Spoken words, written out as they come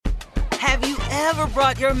Have you ever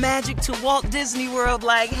brought your magic to Walt Disney World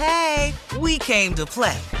like, hey, we came to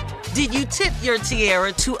play? Did you tip your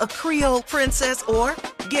tiara to a Creole princess or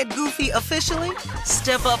get goofy officially?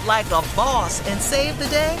 Step up like a boss and save the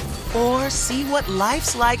day? Or see what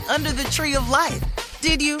life's like under the tree of life?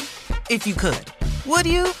 Did you? If you could. Would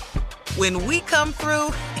you? When we come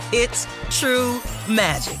through, it's true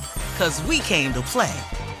magic. 'Cause we came to play.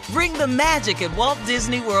 Bring the magic at Walt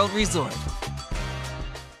Disney World Resort.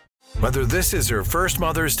 Whether this is her first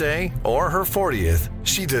Mother's Day or her 40th,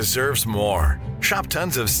 she deserves more. Shop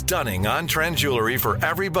tons of stunning on-trend jewelry for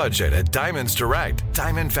every budget at Diamonds Direct.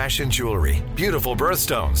 Diamond fashion jewelry, beautiful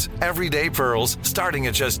birthstones, everyday pearls starting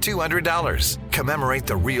at just $200. Commemorate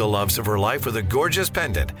the real loves of her life with a gorgeous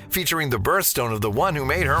pendant featuring the birthstone of the one who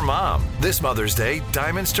made her mom. This Mother's Day,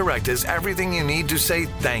 Diamonds Direct is everything you need to say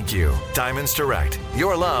thank you. Diamonds Direct,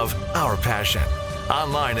 your love, our passion.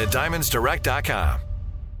 Online at diamondsdirect.com.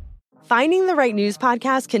 Finding the right news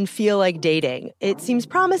podcast can feel like dating. It seems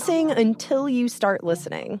promising until you start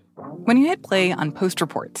listening. When you hit play on Post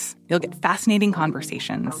Reports, you'll get fascinating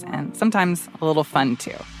conversations and sometimes a little fun,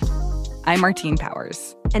 too. I'm Martine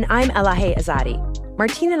Powers. And I'm Elahe Azadi.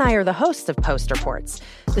 Martine and I are the hosts of Post Reports.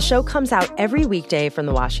 The show comes out every weekday from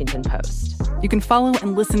The Washington Post. You can follow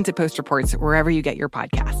and listen to Post Reports wherever you get your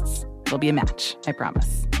podcasts. It'll be a match, I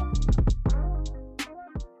promise.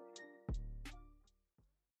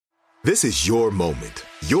 This is your moment,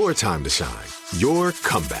 your time to shine, your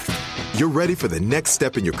comeback. You're ready for the next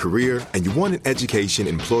step in your career, and you want an education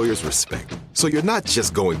employers respect. So you're not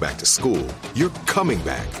just going back to school, you're coming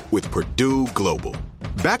back with Purdue Global.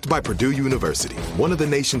 Backed by Purdue University, one of the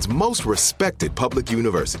nation's most respected public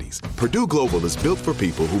universities, Purdue Global is built for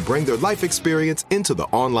people who bring their life experience into the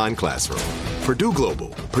online classroom. Purdue Global,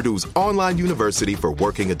 Purdue's online university for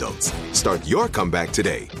working adults. Start your comeback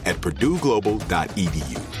today at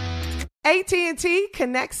purdueglobal.edu. AT&T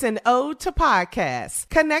connects an ode to podcasts.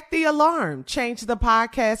 Connect the alarm. Change the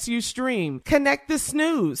podcast you stream. Connect the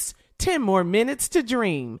snooze. 10 more minutes to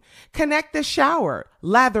dream. Connect the shower.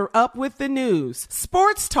 Lather up with the news.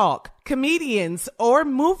 Sports talk, comedians, or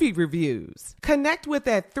movie reviews. Connect with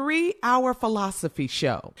that 3-hour philosophy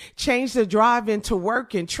show. Change the drive into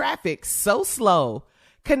work in traffic so slow.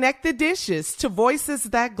 Connect the dishes to voices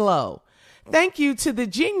that glow. Thank you to the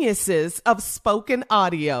geniuses of spoken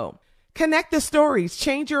audio. Connect the stories,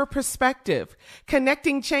 change your perspective.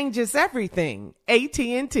 Connecting changes everything.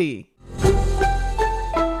 AT&T.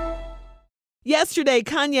 Yesterday,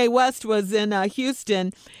 Kanye West was in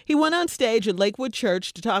Houston. He went on stage at Lakewood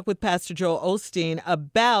Church to talk with Pastor Joel Osteen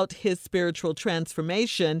about his spiritual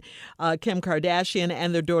transformation. Kim Kardashian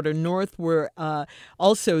and their daughter North were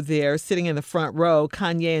also there, sitting in the front row.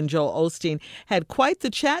 Kanye and Joel Osteen had quite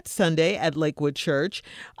the chat Sunday at Lakewood Church.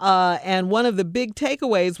 And one of the big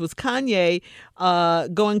takeaways was Kanye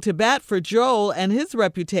going to bat for Joel and his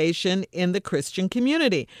reputation in the Christian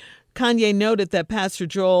community. Kanye noted that Pastor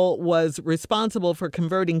Joel was responsible for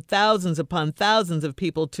converting thousands upon thousands of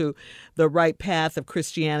people to the right path of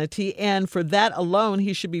Christianity, and for that alone,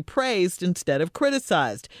 he should be praised instead of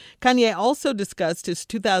criticized. Kanye also discussed his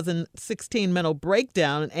 2016 mental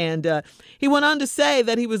breakdown, and he went on to say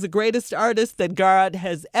that he was the greatest artist that God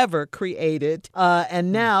has ever created,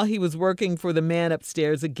 and now he was working for the man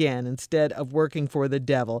upstairs again instead of working for the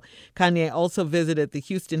devil. Kanye also visited the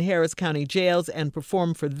Houston Harris County jails and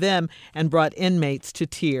performed for them and brought inmates to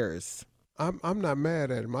tears. I'm not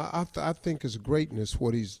mad at him. I think it's greatness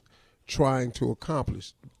what he's trying to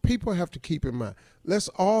accomplish. People have to keep in mind, let's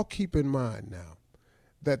all keep in mind now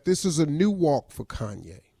that this is a new walk for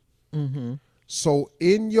Kanye. Mm-hmm. So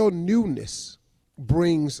in your newness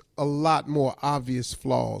brings a lot more obvious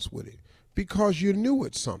flaws with it because you're new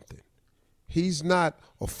at something. He's not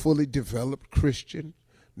a fully developed Christian,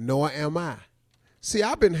 nor am I. See,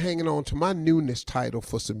 I've been hanging on to my newness title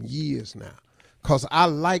for some years now because I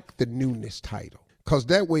like the newness title because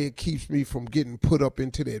that way it keeps me from getting put up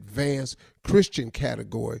into the advanced Christian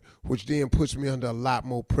category, which then puts me under a lot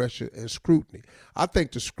more pressure and scrutiny. I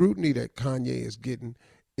think the scrutiny that Kanye is getting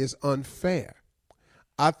is unfair.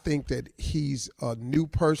 I think that he's a new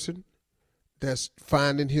person that's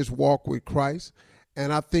finding his walk with Christ,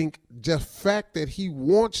 and I think the fact that he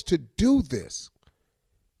wants to do this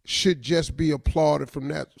should just be applauded from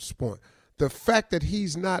that point. The fact that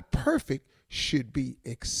he's not perfect should be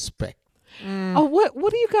expected. Oh, what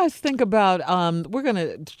do you guys think about, we're going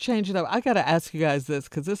to change it up. I got to ask you guys this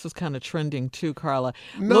because this was kind of trending too, Carla.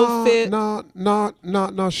 No,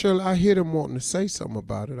 Shirley, I hear them wanting to say something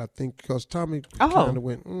about it, I think, because Tommy kind of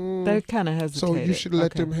went, they kind of hesitated. So you should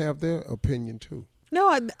let them have their opinion too. No,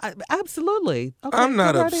 I absolutely. Okay, I'm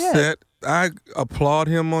not go right upset. ahead. I applaud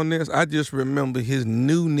him on this. I just remember his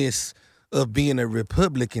newness of being a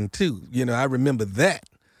Republican, too. I remember that.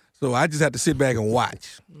 So I just have to sit back and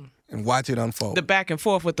watch it unfold. The back and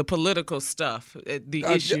forth with the political stuff, the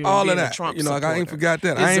issue, all of of that. Trump I ain't forgot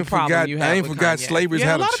that. I ain't forgot slavery's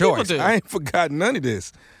had a choice. I ain't forgot none of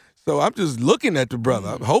this. So I'm just looking at the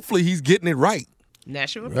brother. Hopefully he's getting it right.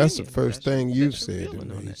 National That's opinion. the first thing you said that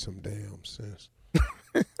made some damn sense.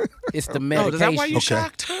 It's the medication. Is that why you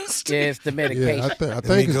shocked us? Yeah, it's the medication. Yeah, I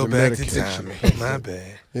think it's go the back medication. to Tommy. My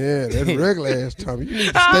bad. Yeah, that regular ass Tommy. You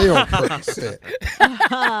need to stay on Percocet.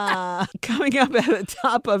 Coming up at the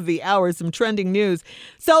top of the hour, some trending news.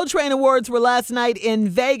 Soul Train Awards were last night in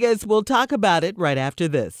Vegas. We'll talk about it right after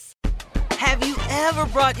this. Have you ever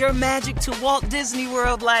brought your magic to Walt Disney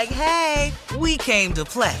World like, hey, we came to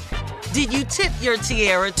play? Did you tip your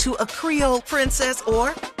tiara to a Creole princess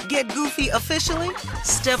or get goofy officially?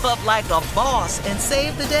 Step up like a boss and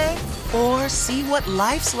save the day? Or see what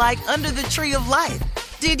life's like under the tree of life?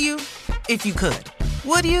 Did you? If you could.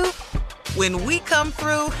 Would you? When we come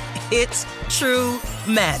through, it's true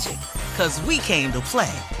magic. 'Cause we came to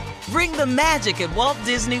play. Bring the magic at Walt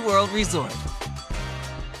Disney World Resort.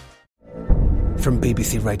 From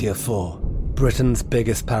BBC Radio 4, Britain's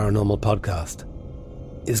biggest paranormal podcast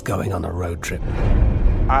is going on a road trip.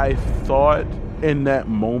 I thought in that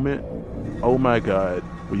moment, oh my God,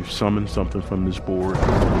 we've summoned something from this board.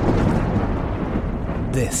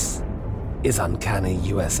 This is Uncanny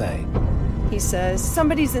USA. He says,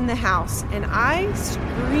 somebody's in the house, and I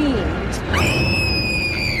screamed.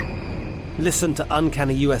 Listen to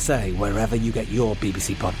Uncanny USA wherever you get your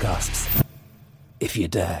BBC podcasts, if you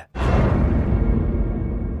dare.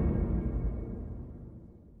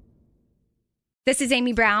 This is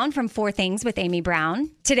Amy Brown from 4 Things with Amy Brown.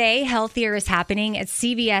 Today, healthier is happening at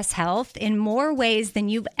CVS Health in more ways than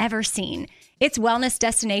you've ever seen. It's wellness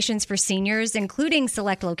destinations for seniors, including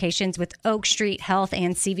select locations with Oak Street Health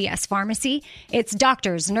and CVS Pharmacy. It's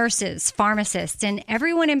doctors, nurses, pharmacists, and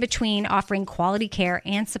everyone in between offering quality care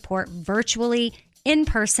and support virtually, in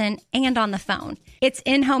person, and on the phone. It's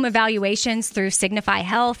in-home evaluations through Signify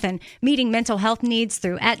Health and meeting mental health needs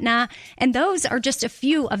through Aetna. And those are just a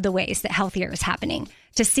few of the ways that healthier is happening.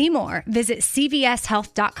 To see more, visit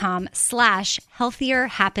cvshealth.com/healthier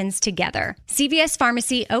happens together. CVS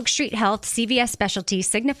Pharmacy, Oak Street Health, CVS Specialty,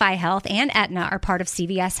 Signify Health, and Aetna are part of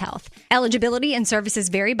CVS Health. Eligibility and services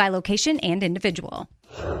vary by location and individual.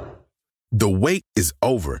 The wait is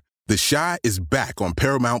over. The Chi is back on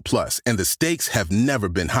Paramount Plus, and the stakes have never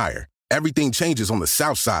been higher. Everything changes on the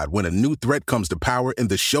South Side when a new threat comes to power in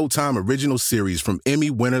the Showtime original series from Emmy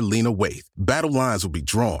winner Lena Waithe. Battle lines will be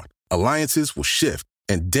drawn, alliances will shift,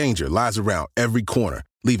 and danger lies around every corner,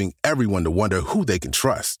 leaving everyone to wonder who they can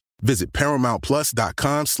trust. Visit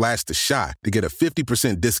ParamountPlus.com/The Chi to get a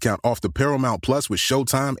 50% discount off the Paramount Plus with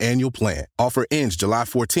Showtime annual plan. Offer ends July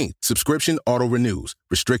 14th. Subscription auto-renews.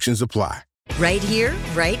 Restrictions apply. Right here,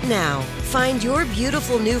 right now. Find your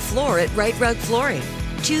beautiful new floor at Right Rug Flooring.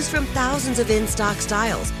 Choose from thousands of in-stock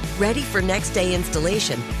styles, ready for next day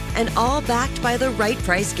installation, and all backed by the right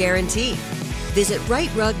price guarantee. Visit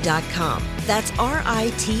rightrug.com. That's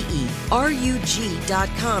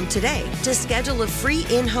RITERUG.com today to schedule a free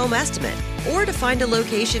in-home estimate or to find a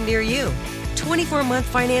location near you. 24-month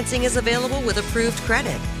financing is available with approved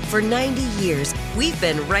credit. For 90 years, we've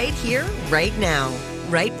been right here, right now.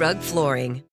 Right Rug Flooring.